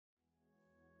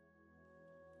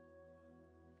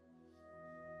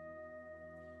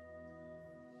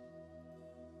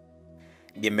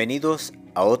Bienvenidos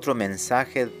a otro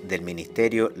mensaje del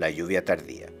ministerio La Lluvia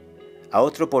Tardía, a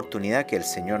otra oportunidad que el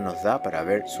Señor nos da para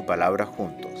ver su palabra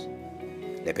juntos.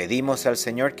 Le pedimos al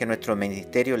Señor que nuestro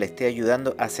ministerio le esté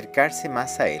ayudando a acercarse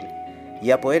más a Él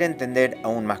y a poder entender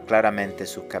aún más claramente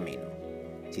sus caminos.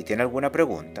 Si tiene alguna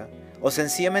pregunta o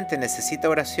sencillamente necesita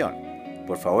oración,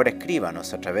 por favor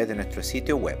escríbanos a través de nuestro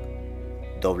sitio web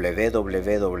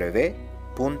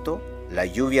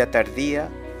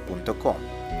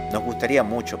www.layuviatardía.com. Nos gustaría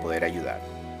mucho poder ayudar.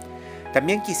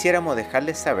 También quisiéramos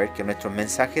dejarles saber que nuestros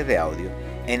mensajes de audio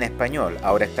en español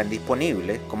ahora están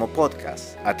disponibles como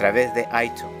podcast a través de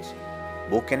iTunes.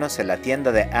 Búsquenos en la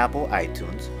tienda de Apple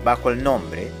iTunes bajo el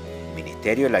nombre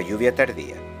Ministerio La Lluvia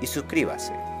Tardía y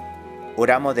suscríbase.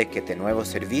 Oramos de que este nuevo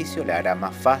servicio le hará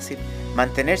más fácil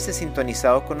mantenerse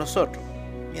sintonizados con nosotros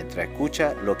mientras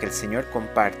escucha lo que el Señor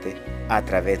comparte a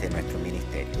través de nuestro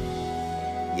ministerio.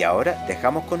 Y ahora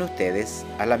dejamos con ustedes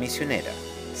a la misionera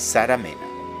Sara Mena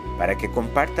para que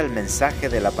comparta el mensaje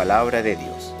de la palabra de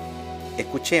Dios.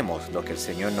 Escuchemos lo que el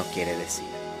Señor nos quiere decir.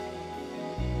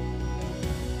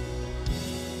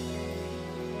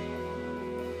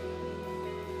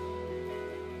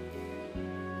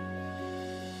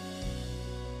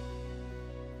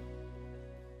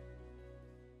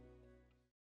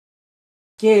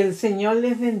 Que el Señor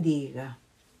les bendiga.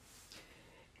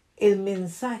 El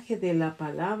mensaje de la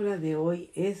palabra de hoy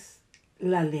es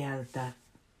la lealtad.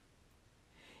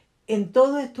 En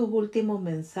todos estos últimos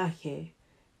mensajes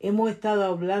hemos estado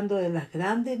hablando de las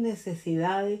grandes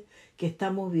necesidades que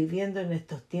estamos viviendo en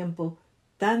estos tiempos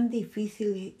tan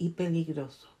difíciles y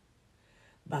peligrosos,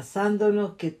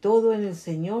 basándonos que todo en el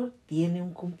Señor tiene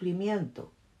un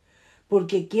cumplimiento.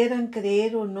 Porque quieran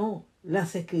creer o no,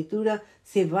 las Escrituras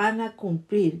se van a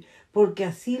cumplir porque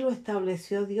así lo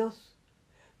estableció Dios.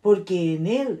 Porque en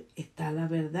Él está la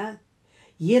verdad.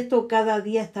 Y esto cada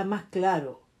día está más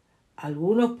claro.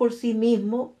 Algunos por sí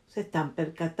mismos se están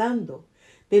percatando,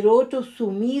 pero otros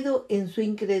sumidos en su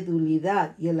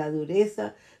incredulidad y en la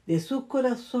dureza de sus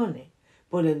corazones,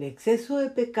 por el exceso de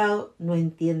pecado, no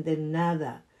entienden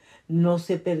nada, no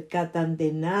se percatan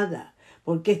de nada,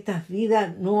 porque estas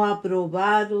vidas no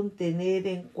aprobaron tener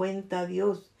en cuenta a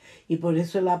Dios. Y por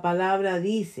eso la palabra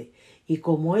dice, y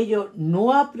como ellos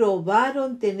no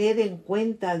aprobaron tener en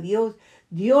cuenta a Dios,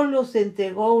 Dios los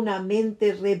entregó a una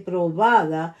mente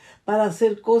reprobada para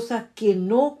hacer cosas que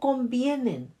no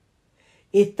convienen,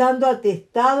 estando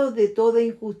atestados de toda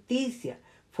injusticia,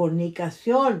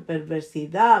 fornicación,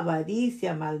 perversidad,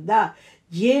 avaricia, maldad,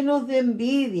 llenos de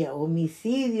envidia,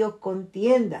 homicidios,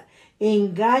 contiendas,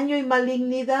 engaño y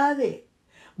malignidades,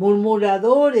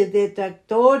 murmuradores,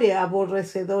 detractores,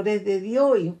 aborrecedores de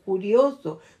Dios,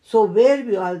 injuriosos,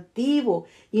 soberbios, altivos,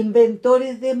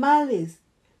 inventores de males,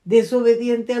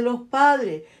 desobedientes a los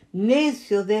padres,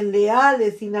 necios,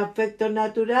 desleales, sin afecto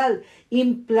natural,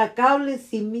 implacables,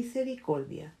 sin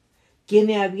misericordia,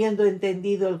 quienes habiendo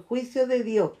entendido el juicio de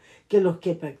Dios, que los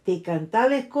que practican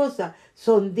tales cosas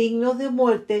son dignos de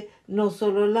muerte, no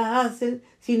solo las hacen,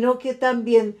 sino que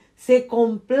también se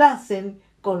complacen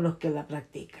con los que la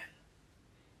practican.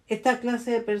 Esta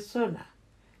clase de personas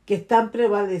que están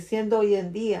prevaleciendo hoy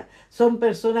en día son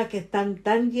personas que están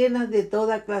tan llenas de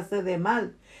toda clase de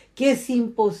mal que es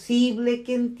imposible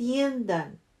que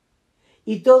entiendan.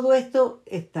 Y todo esto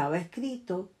estaba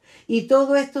escrito y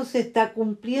todo esto se está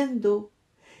cumpliendo.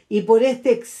 Y por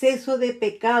este exceso de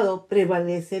pecado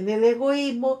prevalecen el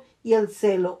egoísmo y el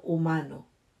celo humano,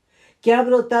 que ha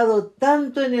brotado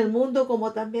tanto en el mundo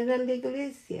como también en la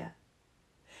iglesia.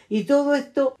 Y todo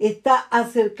esto está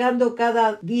acercando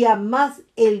cada día más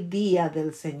el día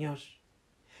del Señor.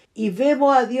 Y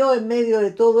vemos a Dios en medio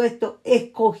de todo esto,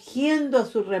 escogiendo a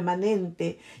su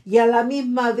remanente. Y a la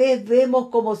misma vez vemos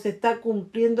cómo se está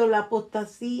cumpliendo la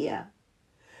apostasía,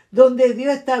 donde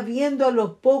Dios está viendo a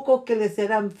los pocos que le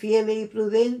serán fieles y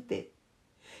prudentes.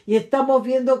 Y estamos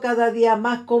viendo cada día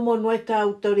más cómo nuestras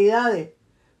autoridades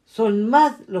son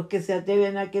más los que se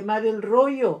atreven a quemar el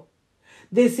rollo,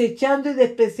 desechando y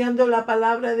despreciando la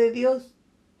palabra de Dios,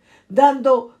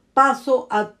 dando paso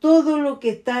a todo lo que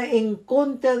está en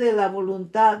contra de la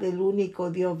voluntad del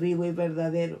único Dios vivo y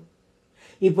verdadero.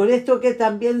 Y por esto que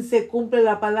también se cumple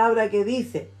la palabra que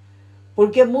dice,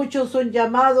 porque muchos son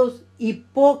llamados y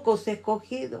pocos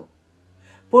escogidos,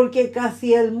 porque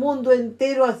casi el mundo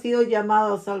entero ha sido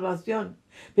llamado a salvación,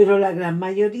 pero la gran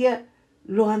mayoría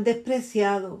lo han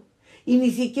despreciado y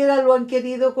ni siquiera lo han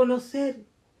querido conocer.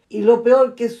 Y lo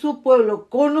peor, que su pueblo,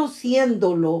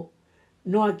 conociéndolo,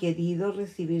 no ha querido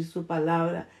recibir su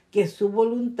palabra, que es su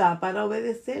voluntad, para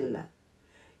obedecerla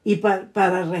y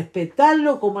para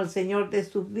respetarlo como el Señor de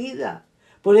sus vidas,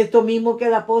 Por esto mismo que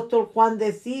el apóstol Juan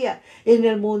decía, en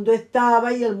el mundo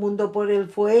estaba y el mundo por él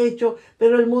fue hecho,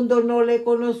 pero el mundo no le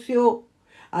conoció.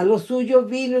 A los suyos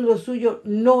vino y los suyos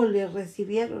no le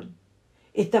recibieron.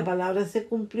 Esta palabra se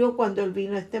cumplió cuando él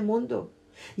vino a este mundo.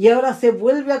 Y ahora se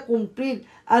vuelve a cumplir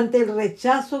ante el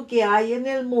rechazo que hay en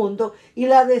el mundo y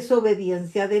la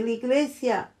desobediencia de la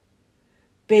iglesia.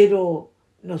 Pero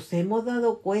 ¿nos hemos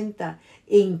dado cuenta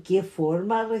en qué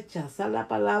forma rechaza la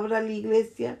palabra la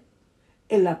iglesia?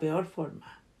 En la peor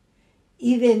forma,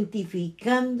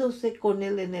 identificándose con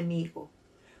el enemigo,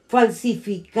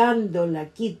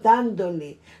 falsificándola,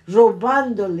 quitándole,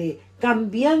 robándole,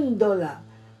 cambiándola,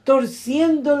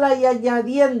 torciéndola y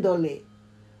añadiéndole,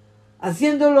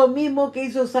 haciendo lo mismo que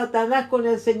hizo Satanás con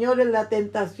el Señor en la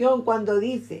tentación cuando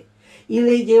dice, y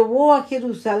le llevó a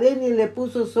Jerusalén y le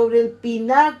puso sobre el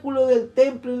pináculo del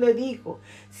templo y le dijo,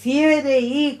 si eres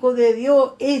hijo de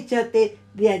Dios, échate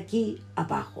de aquí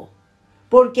abajo.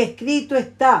 Porque escrito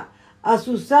está, a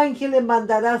sus ángeles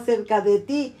mandará cerca de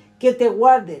ti que te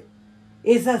guarden.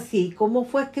 ¿Es así como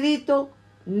fue escrito?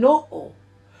 No,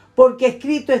 porque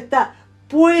escrito está,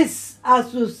 pues a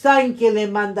sus ángeles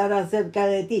mandará cerca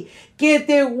de ti que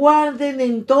te guarden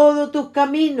en todos tus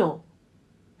caminos.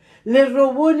 Le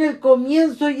robó en el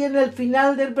comienzo y en el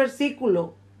final del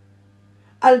versículo.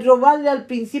 Al robarle al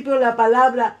principio la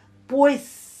palabra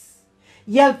pues,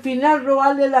 y al final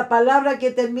robarle la palabra que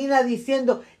termina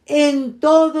diciendo, en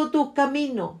todos tus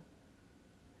caminos.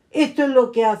 Esto es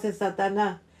lo que hace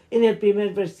Satanás en el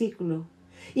primer versículo.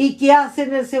 ¿Y qué hace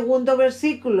en el segundo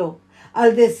versículo?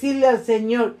 Al decirle al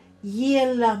Señor, y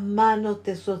en las manos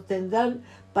te sostendrán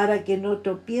para que no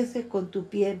tropieces con tu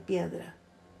pie en piedra.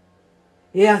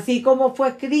 ¿Es así como fue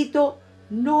escrito?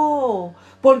 No,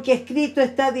 porque escrito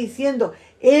está diciendo,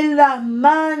 en las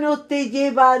manos te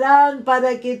llevarán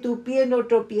para que tu pie no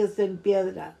tropiece en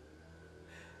piedra.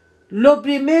 Lo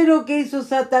primero que hizo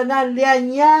Satanás, le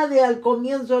añade al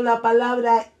comienzo la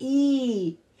palabra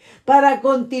y, para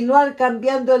continuar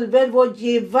cambiando el verbo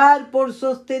llevar por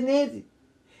sostener.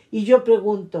 Y yo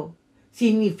pregunto,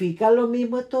 ¿significa lo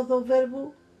mismo estos dos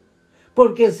verbos?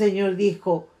 Porque el Señor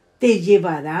dijo, te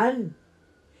llevarán.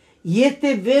 Y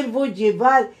este verbo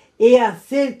llevar es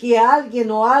hacer que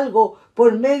alguien o algo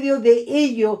por medio de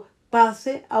ello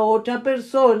pase a otra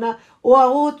persona o a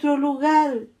otro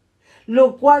lugar,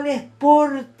 lo cual es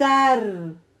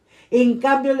portar. En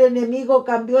cambio, el enemigo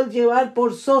cambió el llevar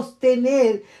por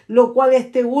sostener, lo cual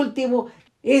este último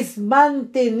es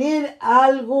mantener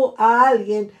algo a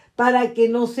alguien para que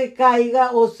no se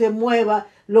caiga o se mueva,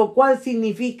 lo cual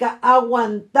significa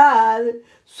aguantar,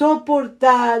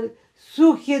 soportar,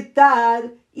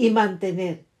 sujetar y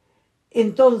mantener.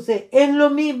 Entonces, ¿es lo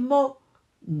mismo?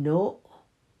 No,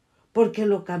 porque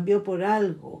lo cambió por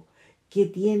algo que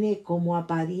tiene como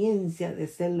apariencia de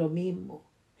ser lo mismo.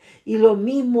 Y lo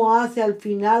mismo hace al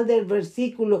final del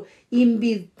versículo,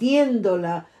 invirtiendo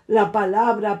la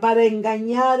palabra para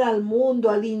engañar al mundo,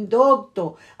 al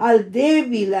indocto, al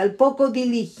débil, al poco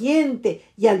diligente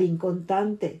y al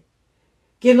inconstante,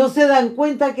 que no se dan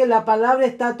cuenta que la palabra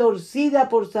está torcida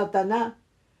por Satanás,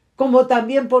 como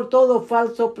también por todo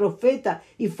falso profeta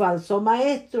y falso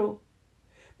maestro.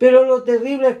 Pero lo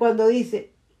terrible es cuando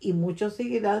dice, y muchos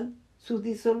seguirán sus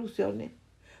disoluciones,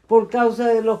 por causa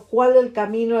de los cuales el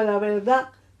camino de la verdad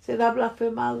será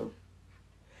blasfemado.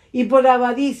 Y por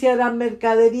avaricia harán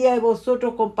mercadería de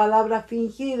vosotros con palabras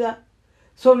fingidas.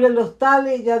 Sobre los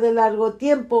tales ya de largo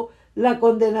tiempo la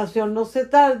condenación no se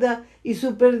tarda y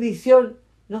su perdición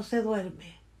no se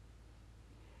duerme.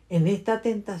 En esta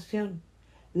tentación,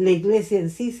 la iglesia en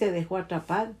sí se dejó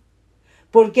atrapar,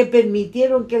 porque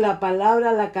permitieron que la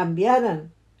palabra la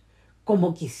cambiaran,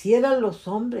 como quisieran los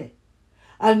hombres,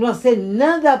 al no hacer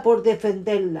nada por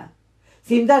defenderla,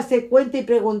 sin darse cuenta y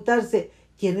preguntarse,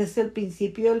 ¿quién es el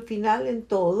principio y el final en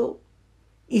todo?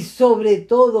 Y sobre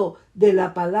todo de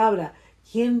la palabra,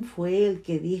 ¿quién fue el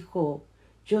que dijo,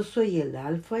 yo soy el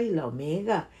alfa y la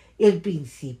omega, el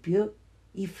principio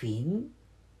y fin?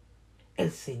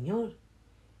 El Señor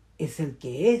es el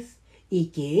que es y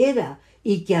que era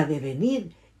y que ha de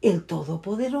venir, el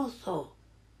Todopoderoso.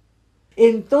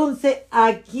 Entonces,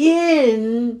 ¿a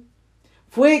quién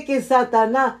fue que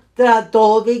Satanás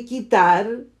trató de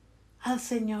quitar? Al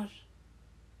Señor.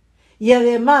 Y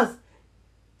además,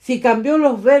 si cambió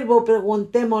los verbos,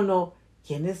 preguntémonos,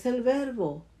 ¿quién es el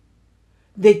verbo?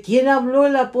 ¿De quién habló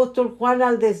el apóstol Juan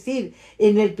al decir,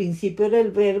 en el principio era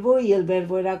el verbo y el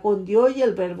verbo era con Dios y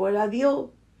el verbo era Dios?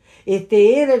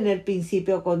 Este era en el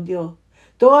principio con Dios.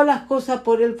 Todas las cosas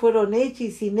por él fueron hechas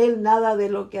y sin él nada de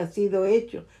lo que ha sido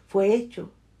hecho fue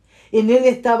hecho. En él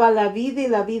estaba la vida y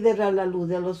la vida era la luz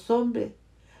de los hombres.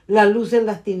 La luz en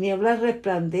las tinieblas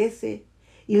resplandece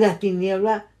y las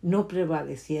tinieblas no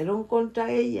prevalecieron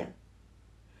contra ella.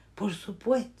 Por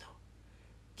supuesto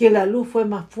que la luz fue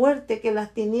más fuerte que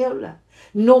las tinieblas.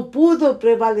 No pudo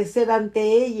prevalecer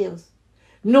ante ellos.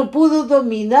 No pudo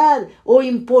dominar o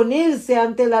imponerse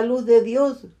ante la luz de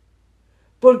Dios.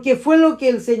 Porque fue lo que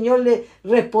el Señor le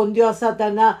respondió a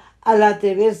Satanás al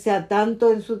atreverse a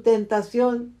tanto en su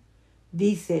tentación.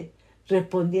 Dice,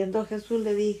 respondiendo Jesús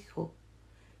le dijo,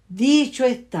 dicho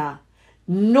está,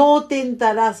 no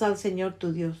tentarás al Señor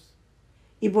tu Dios.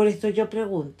 Y por esto yo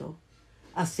pregunto,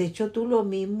 ¿has hecho tú lo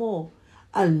mismo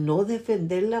al no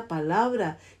defender la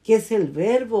palabra, que es el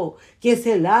verbo, que es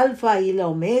el alfa y la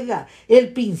omega,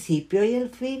 el principio y el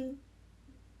fin?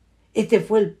 Este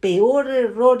fue el peor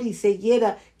error y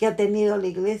ceguera que ha tenido la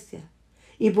iglesia.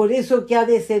 Y por eso que ha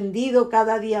descendido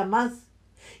cada día más.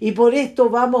 Y por esto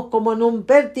vamos como en un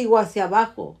vértigo hacia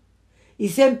abajo. Y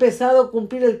se ha empezado a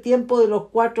cumplir el tiempo de los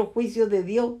 4 juicios de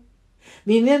Dios.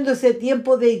 Viniendo ese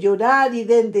tiempo de llorar y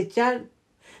de endechar.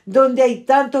 Donde hay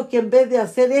tantos que en vez de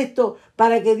hacer esto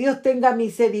para que Dios tenga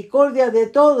misericordia de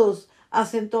todos,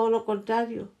 hacen todo lo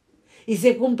contrario. Y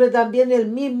se cumple también el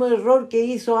mismo error que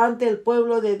hizo antes el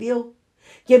pueblo de Dios,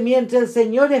 que mientras el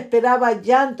Señor esperaba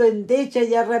llanto, endecha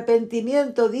y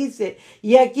arrepentimiento, dice,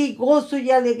 y aquí gozo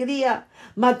y alegría,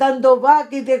 matando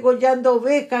vacas y degollando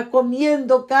ovejas,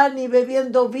 comiendo carne y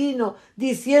bebiendo vino,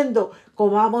 diciendo,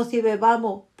 comamos y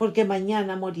bebamos, porque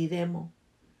mañana moriremos.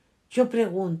 Yo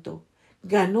pregunto,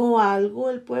 ¿ganó algo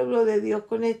el pueblo de Dios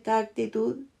con esta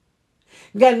actitud?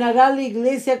 ¿Ganará la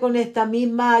iglesia con esta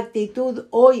misma actitud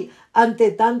hoy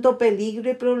ante tanto peligro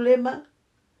y problema?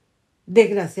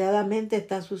 Desgraciadamente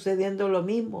está sucediendo lo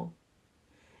mismo.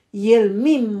 Y el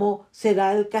mismo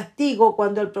será el castigo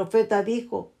cuando el profeta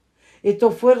dijo,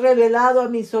 esto fue revelado a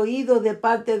mis oídos de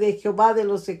parte de Jehová de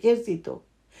los ejércitos,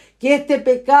 que este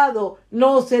pecado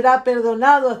no os será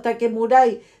perdonado hasta que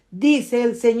muráis, dice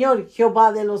el Señor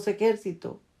Jehová de los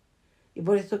ejércitos. Y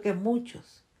por eso que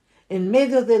muchos, en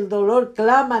medio del dolor,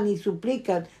 claman y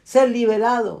suplican ser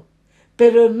liberados.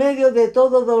 Pero en medio de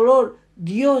todo dolor,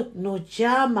 Dios nos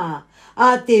llama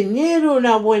a tener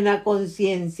una buena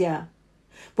conciencia.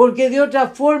 Porque de otra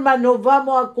forma no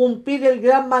vamos a cumplir el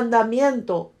gran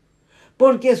mandamiento.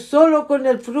 Porque solo con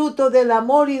el fruto del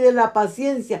amor y de la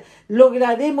paciencia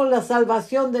lograremos la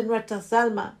salvación de nuestras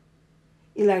almas.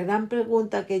 Y la gran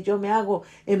pregunta que yo me hago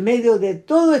en medio de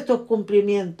todos estos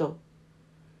cumplimientos,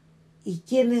 ¿y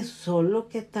quiénes son los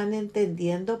que están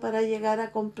entendiendo para llegar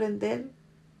a comprender?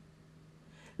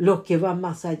 Los que van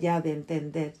más allá de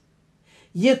entender.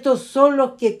 Y estos son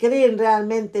los que creen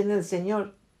realmente en el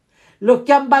Señor. Los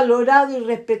que han valorado y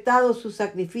respetado su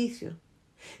sacrificio.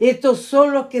 Estos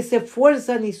son los que se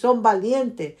esfuerzan y son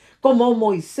valientes, como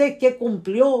Moisés que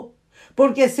cumplió,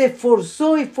 porque se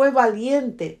esforzó y fue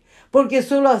valiente, porque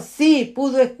solo así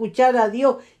pudo escuchar a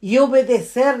Dios y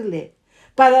obedecerle,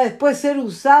 para después ser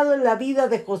usado en la vida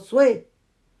de Josué,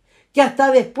 que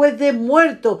hasta después de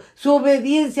muerto su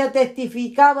obediencia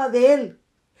testificaba de él.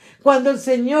 Cuando el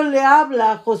Señor le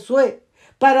habla a Josué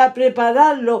para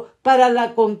prepararlo para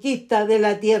la conquista de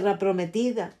la tierra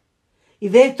prometida. Y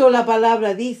de esto la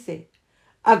palabra dice,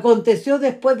 aconteció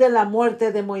después de la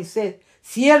muerte de Moisés,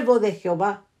 siervo de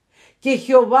Jehová, que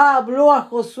Jehová habló a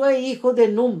Josué, hijo de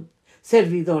Nun,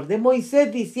 servidor de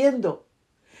Moisés, diciendo,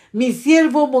 mi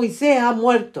siervo Moisés ha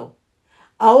muerto.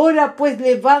 Ahora pues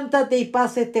levántate y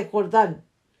pasa este Jordán,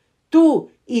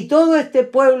 tú y todo este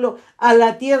pueblo, a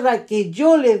la tierra que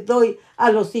yo les doy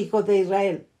a los hijos de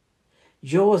Israel.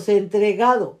 Yo os he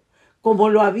entregado, como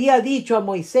lo había dicho a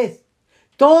Moisés,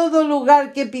 todo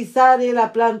lugar que pisare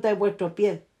la planta de vuestros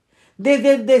pies,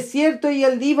 desde el desierto y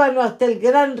el Líbano hasta el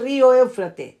gran río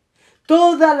Éufrates,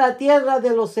 toda la tierra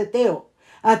de los heteos,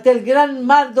 hasta el gran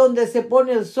mar donde se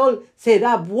pone el sol,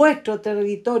 será vuestro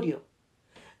territorio.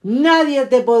 Nadie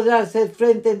te podrá hacer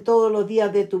frente en todos los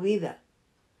días de tu vida.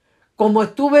 Como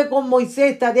estuve con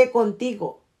Moisés, estaré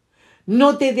contigo.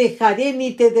 No te dejaré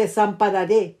ni te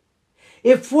desampararé.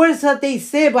 Esfuérzate y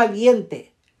sé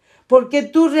valiente, porque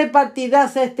tú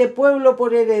repartirás a este pueblo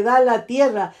por heredad la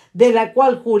tierra de la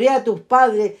cual juré a tus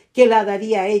padres que la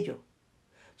daría a ellos.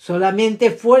 Solamente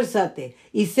esfuérzate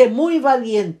y sé muy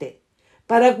valiente,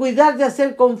 para cuidar de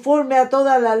hacer conforme a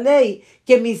toda la ley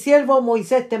que mi siervo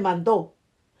Moisés te mandó.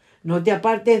 No te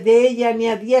apartes de ella ni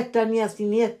a diestra ni a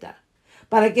siniestra,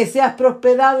 para que seas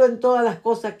prosperado en todas las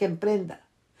cosas que emprendas.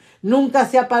 Nunca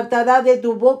se apartará de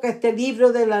tu boca este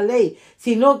libro de la ley,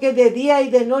 sino que de día y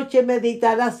de noche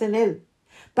meditarás en él,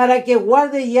 para que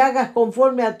guardes y hagas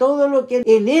conforme a todo lo que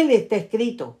en él está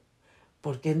escrito.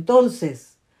 Porque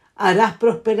entonces harás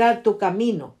prosperar tu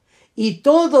camino y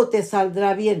todo te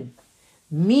saldrá bien.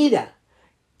 Mira,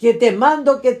 que te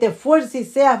mando que te esfuerces y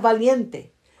seas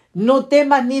valiente. No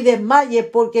temas ni desmayes,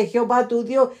 porque Jehová tu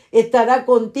Dios estará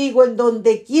contigo en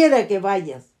donde quiera que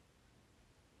vayas.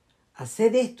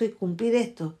 Hacer esto y cumplir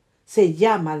esto se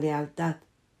llama lealtad.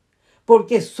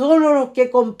 Porque solo los que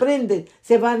comprenden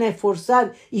se van a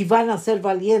esforzar y van a ser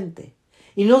valientes.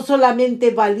 Y no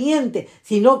solamente valientes,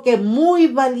 sino que muy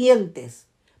valientes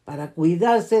para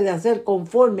cuidarse de hacer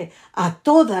conforme a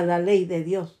toda la ley de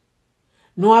Dios.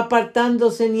 No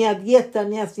apartándose ni a diestra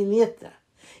ni a siniestra.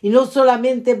 Y no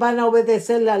solamente van a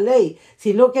obedecer la ley,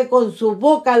 sino que con su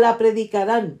boca la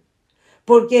predicarán.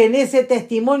 Porque en ese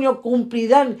testimonio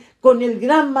cumplirán con el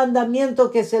gran mandamiento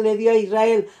que se le dio a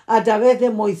Israel a través de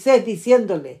Moisés,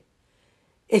 diciéndole: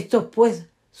 estos pues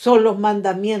son los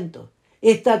mandamientos,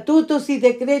 estatutos y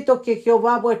decretos que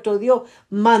Jehová vuestro Dios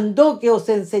mandó que os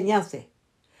enseñase,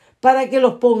 para que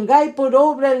los pongáis por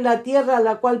obra en la tierra a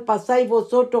la cual pasáis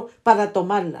vosotros para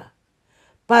tomarla,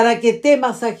 para que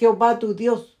temas a Jehová tu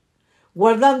Dios,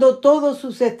 guardando todos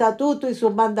sus estatutos y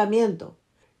sus mandamientos,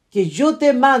 que yo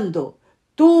te mando,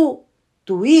 tú,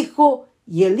 tu hijo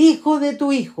y el hijo de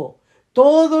tu hijo,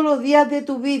 todos los días de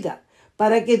tu vida,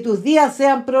 para que tus días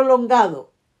sean prolongados.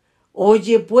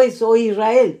 Oye pues, oh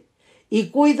Israel, y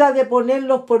cuida de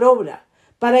ponerlos por obra,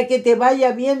 para que te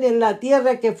vaya bien en la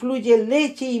tierra que fluye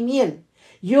leche y miel,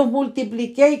 y os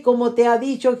multipliquéis como te ha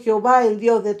dicho Jehová, el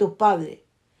Dios de tus padres.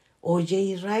 Oye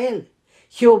Israel,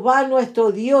 Jehová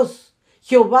nuestro Dios,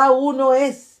 Jehová uno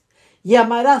es, y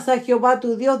amarás a Jehová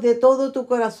tu Dios de todo tu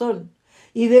corazón,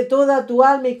 y de toda tu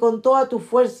alma y con toda tu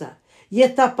fuerza. Y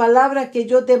estas palabras que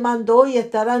yo te mando hoy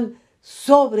estarán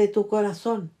sobre tu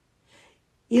corazón,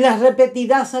 y las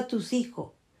repetirás a tus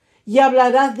hijos, y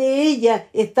hablarás de ellas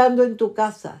estando en tu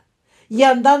casa, y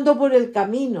andando por el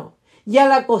camino, y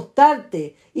al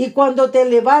acostarte, y cuando te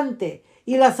levantes,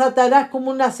 y las atarás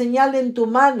como una señal en tu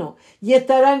mano, y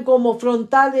estarán como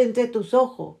frontales entre tus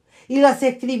ojos, y las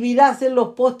escribirás en los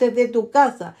postes de tu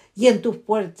casa y en tus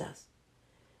puertas.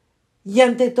 Y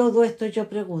ante todo esto yo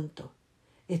pregunto,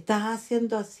 ¿estás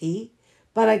haciendo así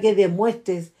para que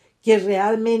demuestres que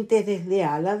realmente eres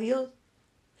leal a Dios?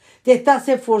 ¿Te estás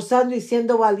esforzando y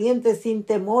siendo valiente sin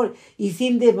temor y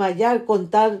sin desmayar con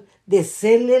tal de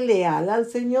serle leal al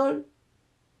Señor?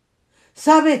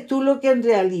 ¿Sabes tú lo que en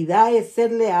realidad es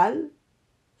ser leal?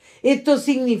 Esto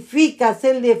significa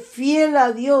serle fiel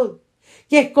a Dios,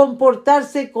 que es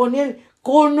comportarse con Él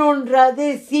con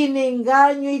honradez, sin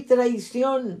engaño y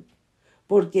traición.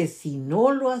 Porque si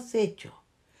no lo has hecho,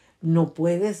 no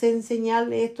puedes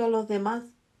enseñarle esto a los demás.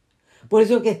 Por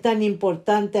eso que es tan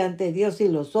importante ante Dios y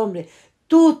los hombres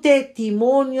tu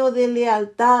testimonio de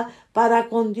lealtad para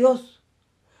con Dios.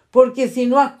 Porque si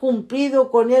no has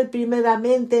cumplido con Él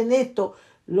primeramente en esto,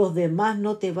 los demás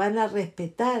no te van a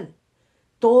respetar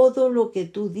todo lo que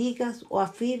tú digas o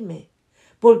afirmes.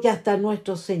 Porque hasta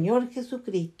nuestro Señor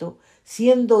Jesucristo,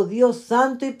 siendo Dios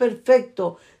santo y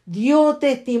perfecto, dio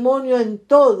testimonio en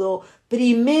todo,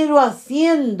 primero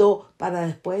haciendo para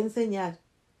después enseñar.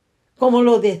 Como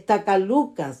lo destaca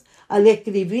Lucas al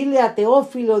escribirle a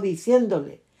Teófilo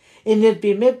diciéndole: en el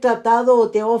primer tratado,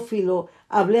 oh Teófilo,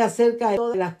 hablé acerca de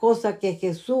todas las cosas que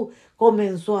Jesús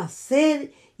comenzó a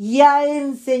hacer y a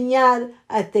enseñar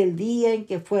hasta el día en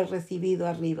que fue recibido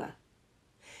arriba.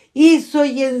 Hizo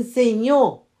y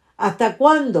enseñó. ¿Hasta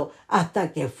cuándo?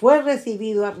 Hasta que fue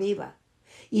recibido arriba.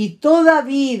 Y toda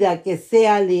vida que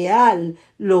sea leal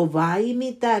lo va a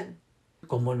imitar,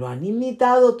 como lo han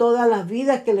imitado todas las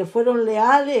vidas que le fueron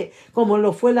leales, como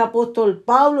lo fue el apóstol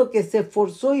Pablo, que se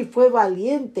esforzó y fue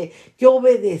valiente, que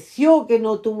obedeció, que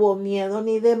no tuvo miedo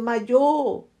ni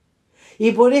desmayó.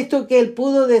 Y por esto que él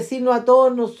pudo decirnos a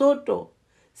todos nosotros: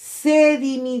 sed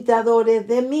imitadores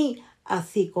de mí,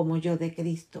 así como yo de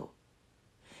Cristo.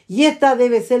 Y esta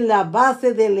debe ser la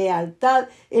base de lealtad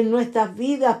en nuestras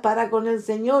vidas para con el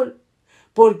Señor.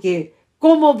 Porque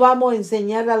 ¿cómo vamos a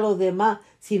enseñar a los demás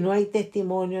si no hay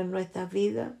testimonio en nuestras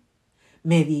vidas?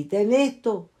 Medita en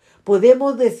esto.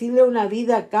 ¿Podemos decirle a una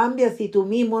vida cambia si tú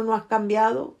mismo no has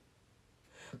cambiado?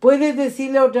 ¿Puedes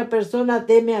decirle a otra persona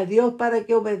teme a Dios para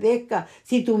que obedezca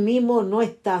si tú mismo no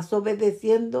estás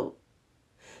obedeciendo?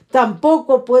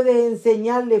 Tampoco puedes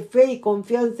enseñarle fe y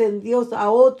confianza en Dios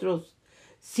a otros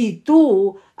si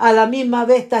tú a la misma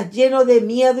vez estás lleno de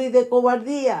miedo y de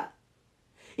cobardía.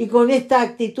 Y con esta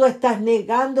actitud estás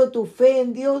negando tu fe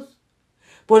en Dios.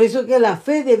 Por eso que la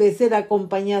fe debe ser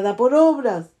acompañada por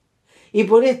obras. Y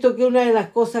por esto que una de las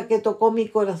cosas que tocó mi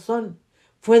corazón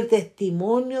fue el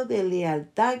testimonio de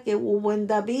lealtad que hubo en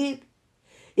David.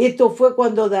 Esto fue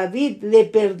cuando David le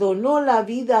perdonó la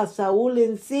vida a Saúl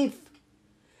en Sif.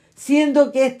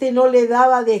 siendo que éste no le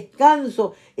daba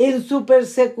descanso en su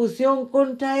persecución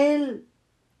contra él.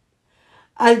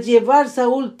 Al llevar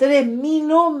Saúl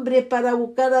 3.000 hombres para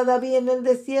buscar a David en el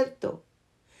desierto,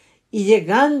 y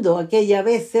llegando aquella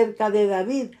vez cerca de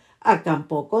David,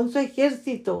 acampó con su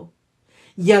ejército.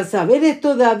 Y al saber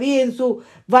esto, David en su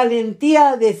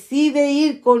valentía decide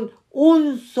ir con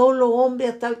un solo hombre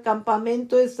hasta el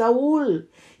campamento de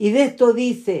Saúl. Y de esto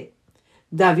dice: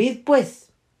 David pues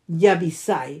y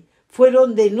Abisai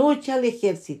fueron de noche al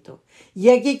ejército. Y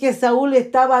aquí que Saúl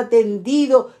estaba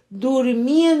tendido,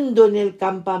 durmiendo en el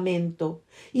campamento,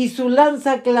 y su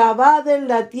lanza clavada en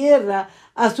la tierra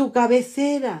a su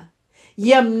cabecera.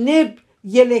 Y Abner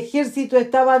y el ejército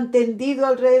estaban tendidos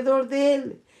alrededor de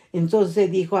él. Entonces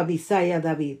dijo Abisai a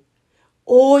David: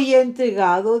 hoy ha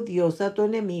entregado Dios a tu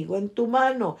enemigo en tu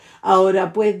mano.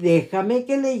 Ahora pues déjame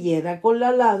que le hiera con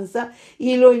la lanza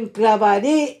y lo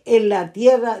enclavaré en la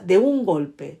tierra de un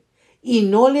golpe, y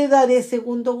no le daré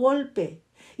segundo golpe.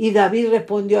 Y David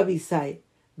respondió a Abisai: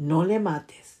 no le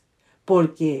mates,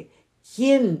 porque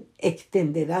 ¿quién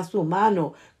extenderá su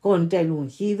mano contra el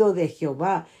ungido de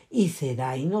Jehová y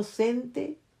será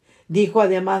inocente? Dijo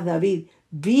además David: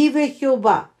 vive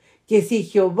Jehová, que si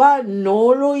Jehová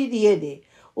no lo hiriere,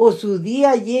 o su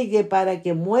día llegue para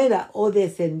que muera, o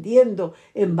descendiendo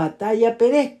en batalla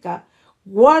perezca,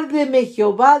 guárdeme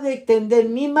Jehová de extender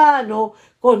mi mano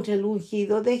contra el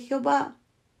ungido de Jehová.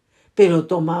 Pero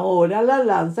toma ahora la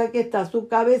lanza que está a su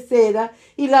cabecera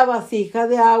y la vasija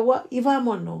de agua, y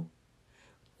vámonos.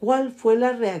 ¿Cuál fue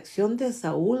la reacción de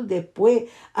Saúl después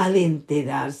al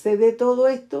enterarse de todo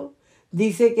esto?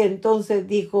 Dice que entonces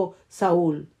dijo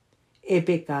Saúl: he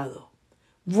pecado.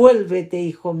 Vuélvete,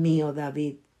 hijo mío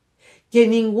David, que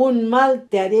ningún mal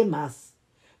te haré más,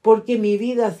 porque mi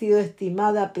vida ha sido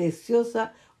estimada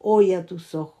preciosa hoy a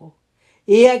tus ojos.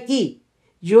 He aquí,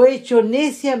 yo he hecho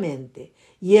neciamente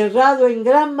y errado en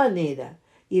gran manera.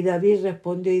 Y David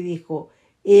respondió y dijo: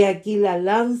 he aquí la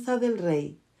lanza del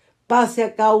rey. Pase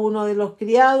acá uno de los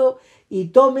criados y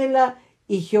tómela,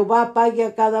 y Jehová pague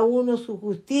a cada uno su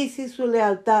justicia y su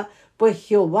lealtad, pues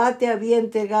Jehová te había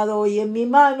entregado hoy en mi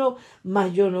mano,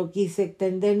 mas yo no quise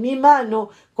extender mi mano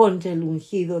contra el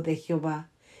ungido de Jehová.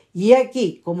 Y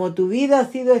aquí, como tu vida ha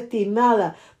sido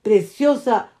estimada,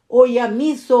 preciosa hoy a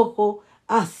mis ojos,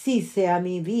 así sea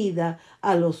mi vida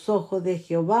a los ojos de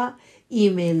Jehová, y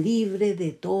me libre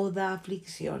de toda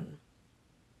aflicción.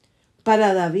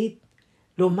 Para David,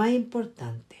 lo más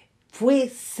importante fue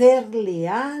ser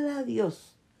leal a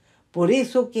Dios. Por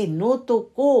eso que no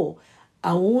tocó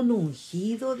a un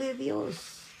ungido de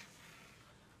Dios.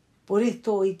 Por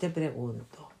esto hoy te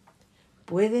pregunto: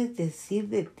 ¿puedes decir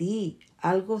de ti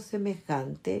algo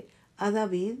semejante a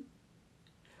David?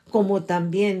 Como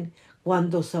también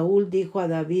cuando Saúl dijo a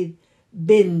David: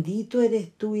 bendito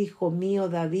eres tú, hijo mío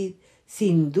David,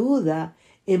 sin duda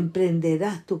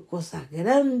emprenderás tus cosas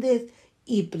grandes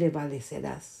y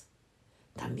prevalecerás.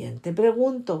 También te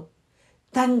pregunto: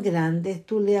 ¿tan grande es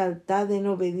tu lealtad en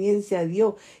obediencia a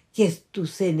Dios que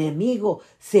tus enemigos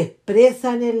se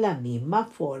expresan en la misma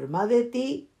forma de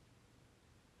ti?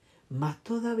 Más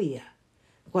todavía,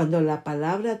 cuando la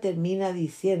palabra termina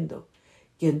diciendo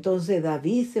que entonces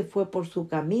David se fue por su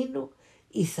camino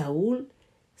y Saúl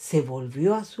se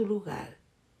volvió a su lugar.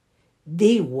 De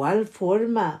igual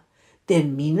forma,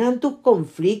 terminan tus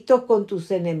conflictos con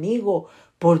tus enemigos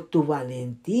por tu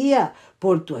valentía,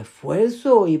 por tu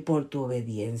esfuerzo y por tu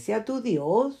obediencia a tu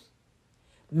Dios.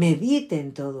 Medita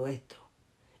en todo esto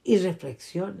y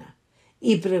reflexiona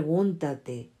y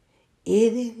pregúntate: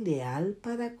 ¿eres leal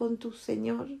para con tu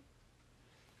Señor?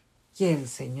 Que el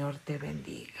Señor te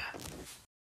bendiga.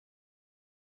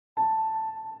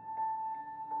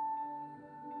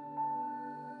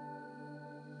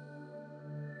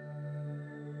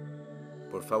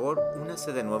 Por favor,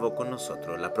 únase de nuevo con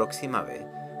nosotros la próxima vez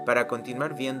para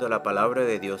continuar viendo la palabra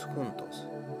de Dios juntos.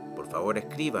 Por favor,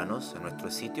 escríbanos a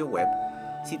nuestro sitio web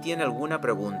si tiene alguna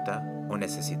pregunta o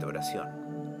necesita oración.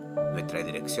 Nuestra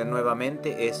dirección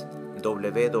nuevamente es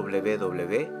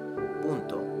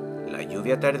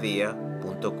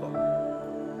www.layuviatardía.com.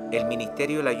 El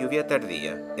Ministerio La Lluvia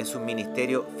Tardía es un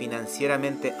ministerio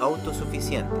financieramente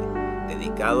autosuficiente,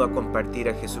 dedicado a compartir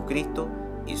a Jesucristo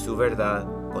y su verdad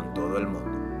con todo el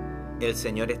mundo. El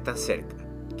Señor está cerca.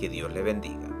 Que Dios le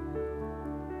bendiga.